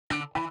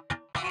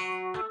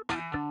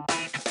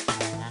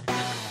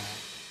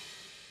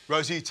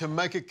Rosie, to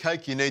make a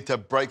cake, you need to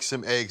break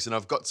some eggs, and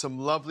I've got some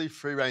lovely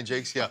free-range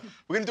eggs here.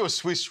 We're going to do a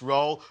Swiss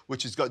roll,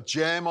 which has got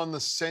jam on the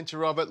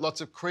centre of it, lots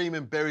of cream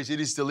and berries.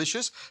 It is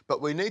delicious, but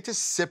we need to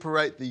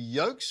separate the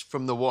yolks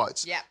from the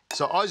whites. Yep.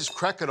 So I just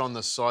crack it on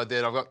the side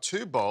there. I've got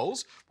 2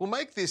 bowls. We'll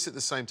make this at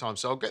the same time.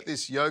 So I'll get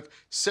this yolk,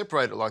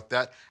 separate it like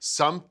that.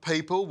 Some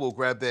people will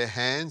grab their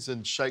hands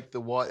and shake the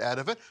white out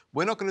of it.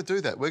 We're not going to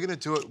do that. We're going to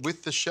do it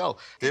with the shell.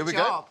 There we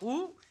go.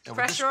 Ooh. And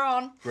Pressure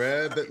on.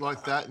 Grab it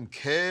like that and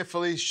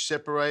carefully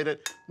separate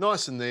it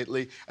nice and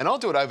neatly. And I'll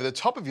do it over the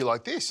top of you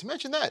like this.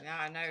 Imagine that. No,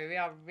 I know. We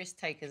are risk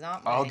takers,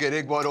 aren't we? I'll get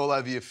egg white all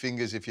over your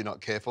fingers if you're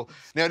not careful.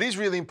 Now, it is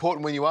really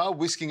important when you are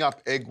whisking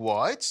up egg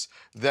whites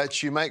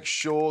that you make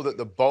sure that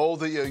the bowl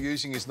that you're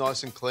using is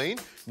nice and clean,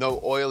 no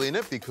oil in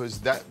it, because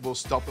that will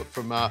stop it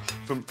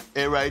from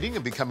aerating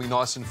and becoming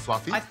nice and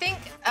fluffy. I think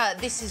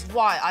this is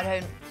why I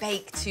don't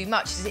bake too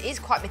much, because it is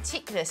quite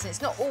meticulous and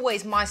it's not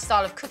always my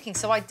style of cooking.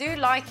 So I do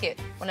like it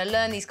when I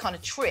learn these kind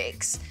of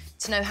tricks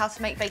to know how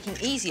to make baking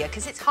easier,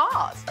 because it's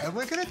hard. And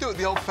we're going to do it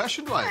the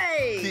old-fashioned way.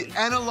 Hey. The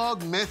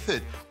analogue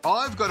method.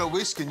 I've got a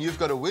whisk and you've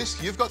got a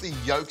whisk. You've got the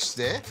yolks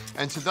there.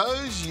 And to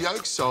those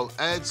yolks, I'll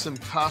add some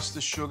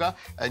caster sugar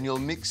and you'll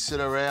mix it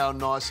around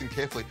nice and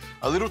carefully.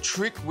 A little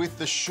trick with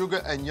the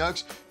sugar and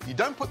yolks, you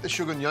don't put the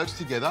sugar and yolks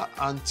together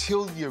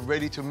until you're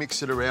ready to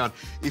mix it around.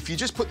 If you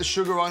just put the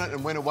sugar on it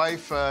and went away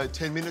for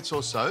 10 minutes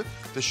or so,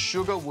 the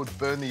sugar would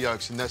burn the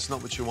yolks, and that's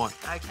not what you want.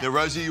 Okay. Now,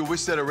 Rosie, you'll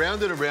whisk that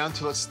around and around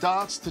till it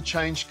starts to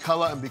change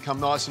colour and become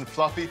nice and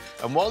fluffy.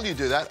 And while you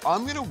do that,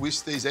 I'm going to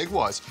whisk these egg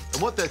whites.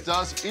 And what that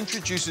does,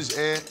 introduces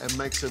air and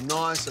makes them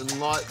nice and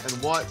light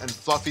and white and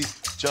fluffy,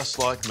 just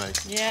like me.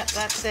 Yeah,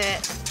 that's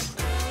it.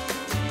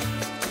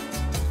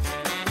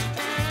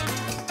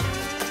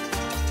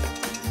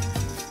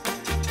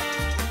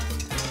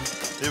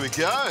 Here we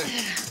go.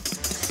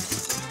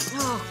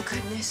 Oh,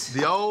 goodness.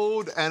 The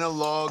old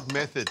analogue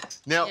method.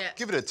 Now,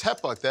 give it a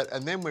tap like that,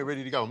 and then we're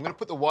ready to go. I'm going to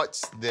put the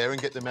whites there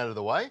and get them out of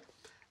the way.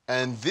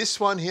 And this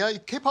one here, you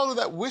keep hold of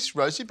that whisk,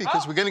 Rosie,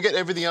 because we're going to get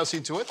everything else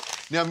into it.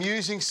 Now, I'm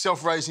using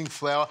self-raising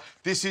flour.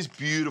 This is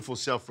beautiful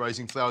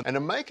self-raising flour. And to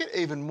make it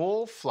even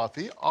more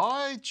fluffy,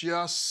 I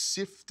just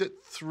sift it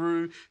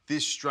through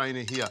this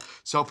strainer here.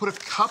 So I'll put a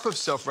cup of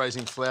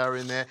self-raising flour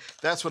in there.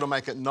 That's what'll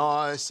make it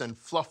nice and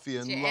fluffy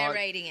and So you're light.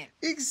 aerating it.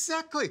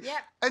 Exactly.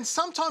 Yep. And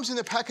sometimes in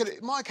the packet,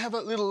 it might have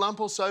a little lump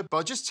or so.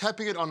 By just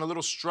tapping it on a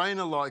little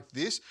strainer like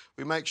this,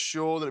 we make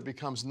sure that it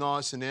becomes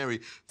nice and airy.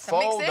 So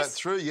Fold mix that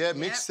through,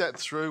 mix that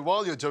through.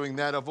 While you're doing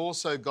that, I've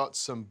also got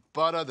some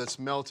butter that's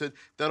melted.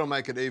 That'll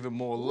make it even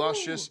more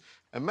luscious.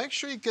 And make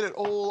sure you get it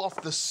all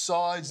off the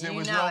sides there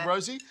as well,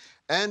 Rosie.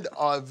 And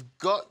I've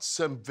got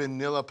some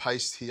vanilla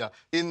paste here.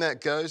 In that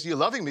goes. You're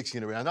loving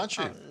mixing it around, aren't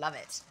you? I love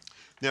it.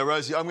 Now,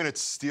 Rosie, I'm going to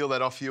steal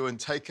that off you and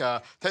take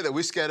the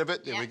whisk out of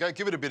it. There we go.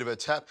 Give it a bit of a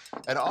tap.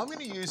 And I'm going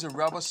to use a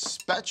rubber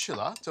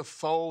spatula to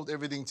fold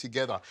everything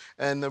together.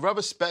 And the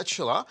rubber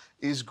spatula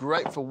is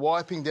great for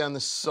wiping down the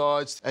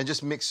sides and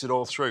just mix it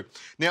all through.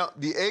 Now,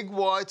 the egg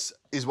whites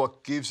is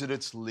what gives it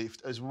its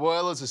lift, as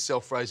well as the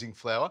self-raising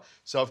flour.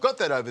 So I've got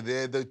that over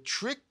there. The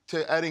trick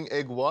to adding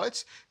egg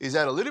whites is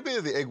add a little bit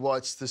of the egg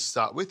whites to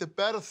start with,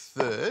 about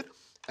 1/3,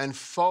 and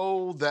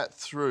fold that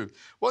through.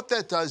 What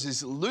that does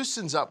is it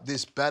loosens up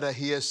this batter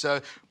here,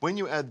 so when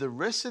you add the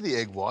rest of the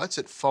egg whites,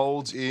 it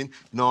folds in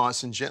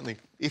nice and gently.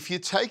 If you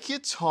take your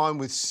time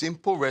with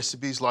simple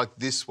recipes like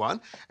this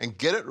one and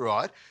get it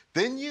right,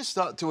 then you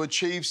start to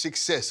achieve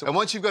success. And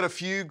once you've got a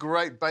few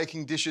great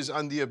baking dishes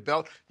under your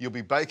belt, you'll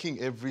be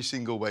baking every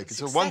single week. It's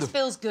a wonderful...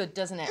 feels good,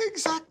 doesn't it?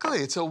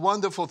 Exactly. It's a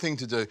wonderful thing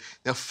to do.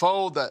 Now,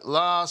 fold that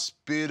last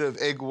bit of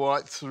egg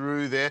white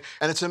through there,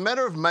 and it's a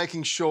matter of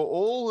making sure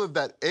all of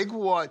that egg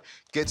white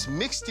gets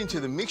mixed into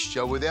the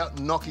mixture without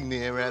knocking the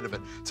air out of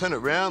it. Turn it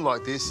round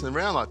like this and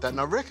round like that,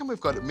 and I reckon we've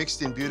got it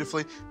mixed in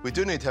beautifully. We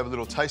do need to have a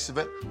little taste of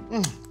it.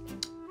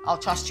 I'll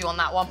trust you on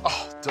that one.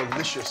 Oh,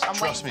 delicious. I'm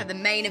waiting for the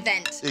main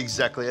event.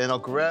 Exactly, and I'll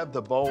grab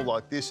the bowl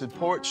like this and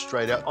pour it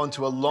straight out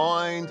onto a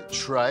lined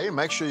tray.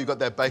 Make sure you've got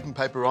that baking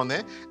paper on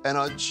there. And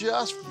I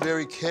just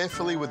very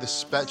carefully with the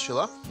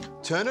spatula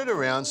turn it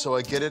around so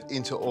I get it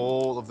into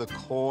all of the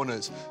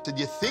corners. So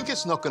you think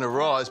it's not going to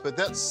rise, but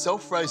that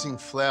self-raising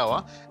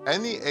flour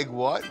and the egg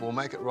white will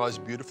make it rise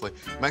beautifully.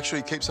 Make sure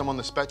you keep some on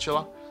the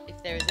spatula.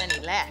 If there is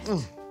any left.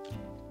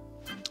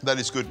 That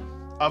is good.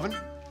 Oven,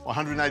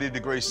 180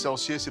 degrees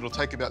Celsius. It'll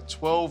take about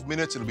 12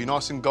 minutes. It'll be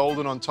nice and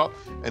golden on top,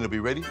 and it'll be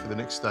ready for the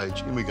next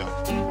stage. In we go.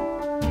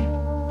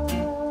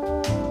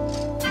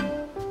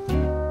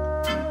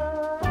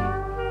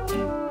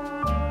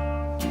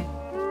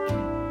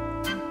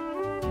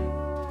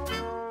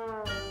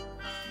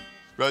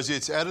 Rosie,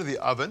 it's out of the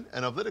oven,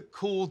 and I've let it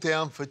cool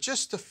down for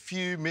just a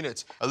few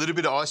minutes. A little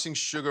bit of icing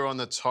sugar on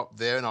the top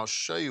there, and I'll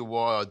show you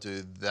why I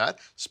do that.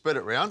 Spread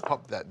it around,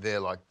 pop that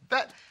there like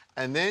that.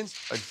 And then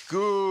a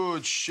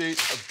good sheet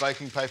of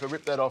baking paper,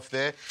 rip that off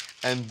there.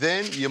 And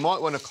then you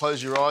might want to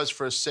close your eyes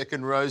for a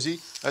second,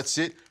 Rosie. That's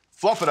it.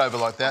 Flop it over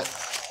like that.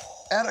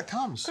 Out it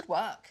comes. Good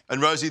work.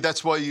 And Rosie,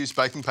 that's why you use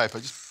baking paper.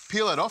 Just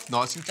peel that off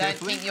nice and carefully.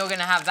 Don't think you're going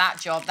to have that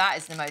job. That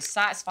is the most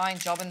satisfying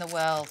job in the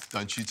world.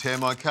 Don't you tear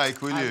my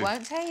cake, will you? I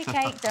won't tear your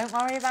cake. Don't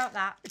worry about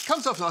that. It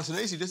comes off nice and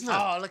easy, doesn't it?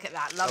 Oh, look at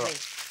that. Lovely.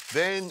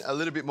 Then a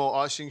little bit more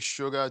icing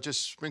sugar,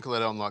 just sprinkle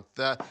it on like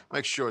that.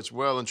 Make sure it's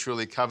well and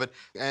truly covered.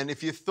 And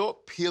if you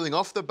thought peeling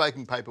off the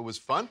baking paper was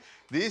fun,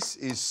 this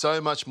is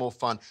so much more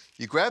fun.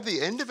 You grab the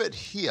end of it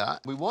here.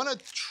 We want to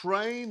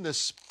train the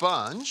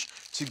sponge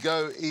to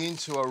go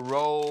into a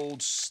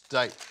rolled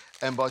state.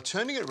 And by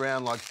turning it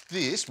around like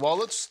this,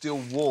 while it's still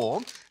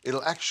warm,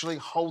 it'll actually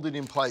hold it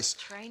in place.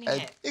 Training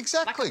it.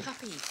 Exactly. Like a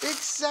puppy.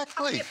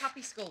 Exactly. Puppy at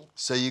puppy school.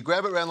 So you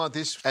grab it around like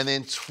this and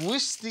then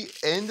twist the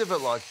end of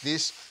it like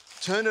this,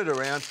 turn it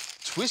around,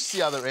 twist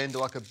the other end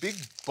like a big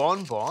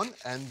bonbon,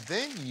 and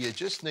then you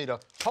just need to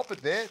pop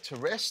it there to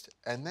rest,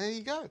 and there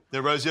you go. Now,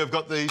 Rosie, I've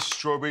got these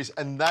strawberries,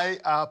 and they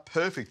are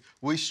perfect.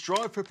 We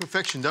strive for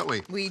perfection, don't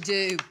we? We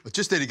do. I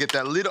just need to get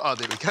that lid... Oh,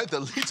 there we go. The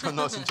lid's on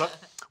nice and tight.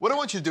 What I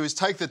want you to do is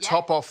take the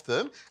top off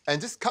them and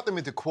just cut them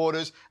into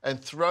quarters and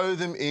throw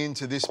them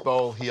into this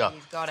bowl here.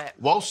 You've got it.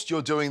 Whilst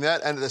you're doing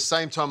that, and at the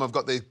same time, I've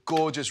got these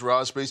gorgeous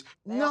raspberries.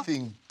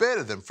 Nothing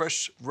better than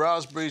fresh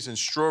raspberries and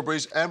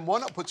strawberries. And why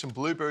not put some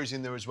blueberries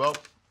in there as well?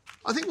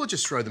 I think we'll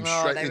just throw them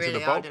straight into the bowl. They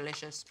really are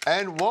delicious.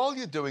 And while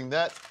you're doing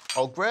that,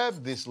 I'll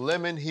grab this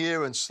lemon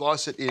here and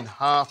slice it in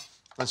half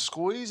and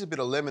squeeze a bit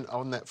of lemon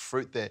on that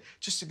fruit there,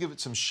 just to give it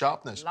some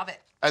sharpness. Love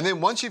it. And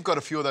then once you've got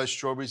a few of those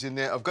strawberries in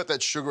there, I've got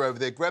that sugar over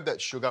there, grab that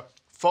sugar,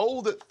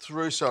 fold it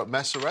through so it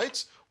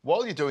macerates.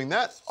 While you're doing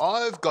that,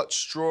 I've got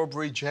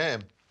strawberry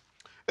jam.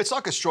 It's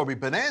like a strawberry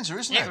bonanza,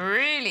 isn't it? It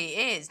really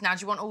is. Now,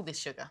 do you want all this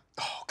sugar?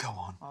 Oh, go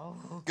on.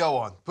 Oh. Go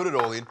on. Put it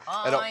all in.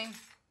 And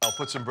I'll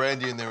put some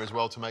brandy in there as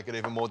well to make it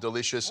even more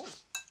delicious.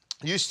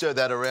 You stir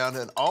that around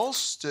and I'll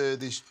stir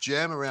this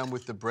jam around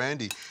with the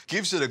brandy.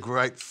 Gives it a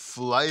great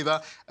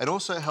flavour and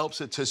also helps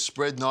it to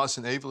spread nice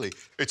and evenly.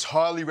 It's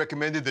highly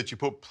recommended that you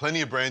put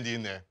plenty of brandy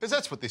in there because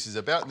that's what this is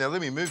about. Now,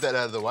 let me move that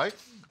out of the way.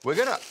 We're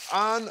going to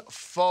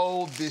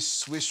unfold this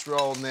Swiss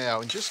roll now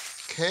and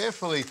just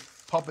carefully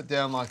pop it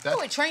down like that.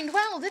 Oh, it trained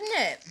well, didn't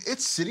it?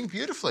 It's sitting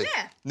beautifully.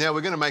 Yeah. Now,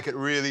 we're going to make it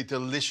really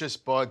delicious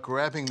by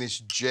grabbing this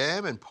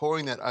jam and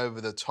pouring that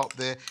over the top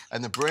there.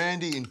 And the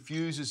brandy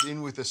infuses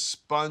in with the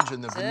sponge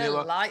and the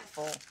vanilla.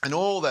 Delightful. And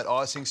all that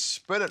icing,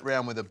 spread it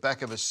around with the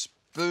back of a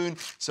spoon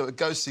so it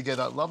goes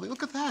together lovely.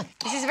 Look at that.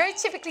 This is a very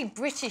typically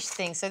British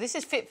thing, so this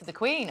is fit for the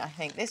Queen, I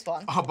think, this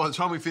one. Oh, by the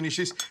time we finish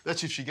this,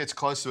 that's if she gets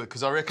close to it,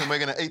 because I reckon we're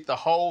going to eat the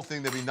whole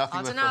thing. There'll be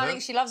nothing left for her. I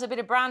think she loves a bit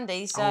of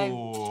brandy, so...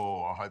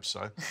 Oh, I hope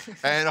so.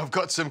 And I've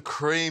got some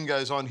cream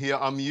goes on here.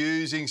 I'm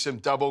using some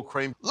double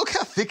cream. Look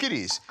how thick it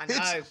is. I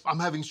know. I'm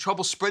having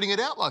trouble spreading it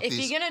out like this.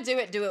 If you're going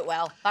to do it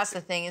well. That's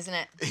the thing, isn't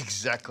it?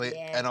 Exactly.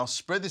 Yeah. And I'll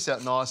spread this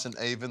out nice and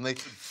evenly.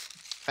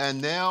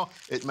 And now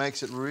it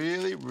makes it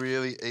really,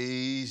 really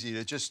easy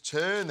to just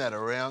turn that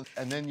around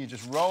and then you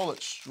just roll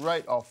it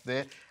straight off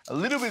there. A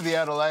little bit of the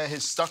outer layer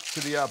has stuck to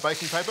the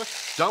baking paper.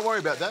 Don't worry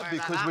about that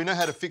because we know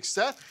how to fix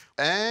that.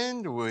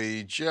 And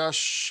we just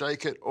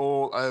shake it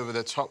all over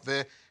the top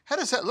there. How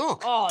does that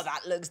look? Oh,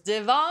 that looks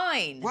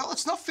divine. Well,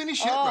 it's not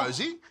finished yet,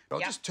 Rosie. I'll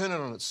just turn it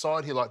on its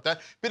side here like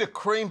that. Bit of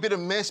cream, bit of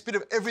mess, bit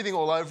of everything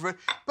all over it.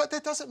 But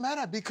that doesn't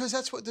matter because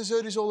that's what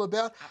dessert is all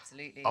about.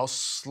 Absolutely. I'll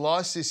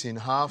slice this in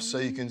half so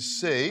you can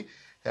see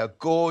how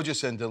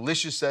gorgeous and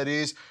delicious that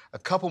is. A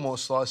couple more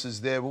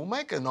slices there. We'll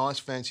make a nice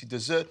fancy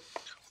dessert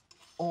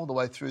all the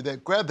way through there.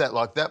 Grab that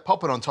like that,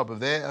 pop it on top of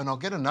there, and I'll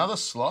get another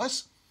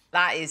slice.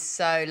 That is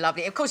so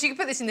lovely. Of course, you can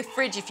put this in the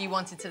fridge if you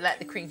wanted to let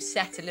the cream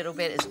set a little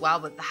bit as well,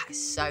 but that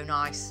is so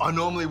nice. I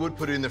normally would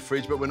put it in the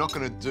fridge, but we're not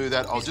going to do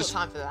that. I'll just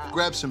time for that.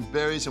 grab some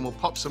berries and we'll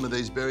pop some of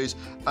these berries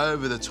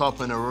over the top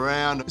and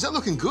around. Is that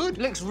looking good?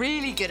 It looks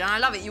really good, and I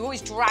love it. You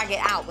always drag it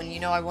out when you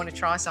know I want to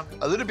try something.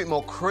 A little bit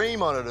more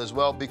cream on it as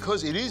well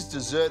because it is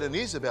dessert and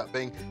is about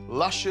being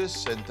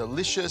luscious and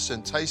delicious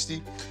and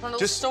tasty. Want a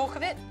little stalk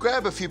of it?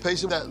 Grab a few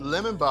pieces of that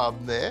lemon barb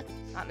there.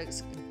 That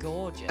looks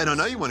gorgeous. And I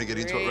know you want to get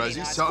into it, Rosie.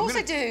 Nice. So of course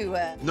I do.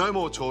 No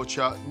more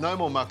torture, no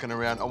more mucking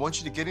around. I want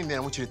you to get in there. I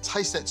want you to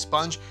taste that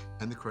sponge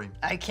and the cream.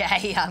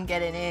 OK, I'm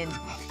getting in.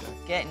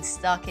 Getting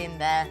stuck in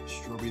there.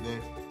 Strawberry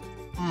there.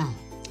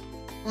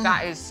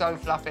 That is so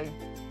fluffy.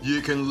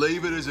 You can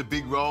leave it as a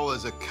big roll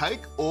as a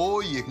cake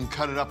or you can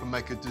cut it up and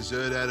make a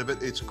dessert out of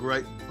it. It's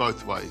great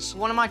both ways.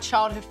 One of my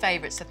childhood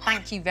favourites, so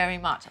thank you very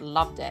much. I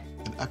loved it.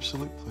 An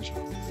absolute pleasure.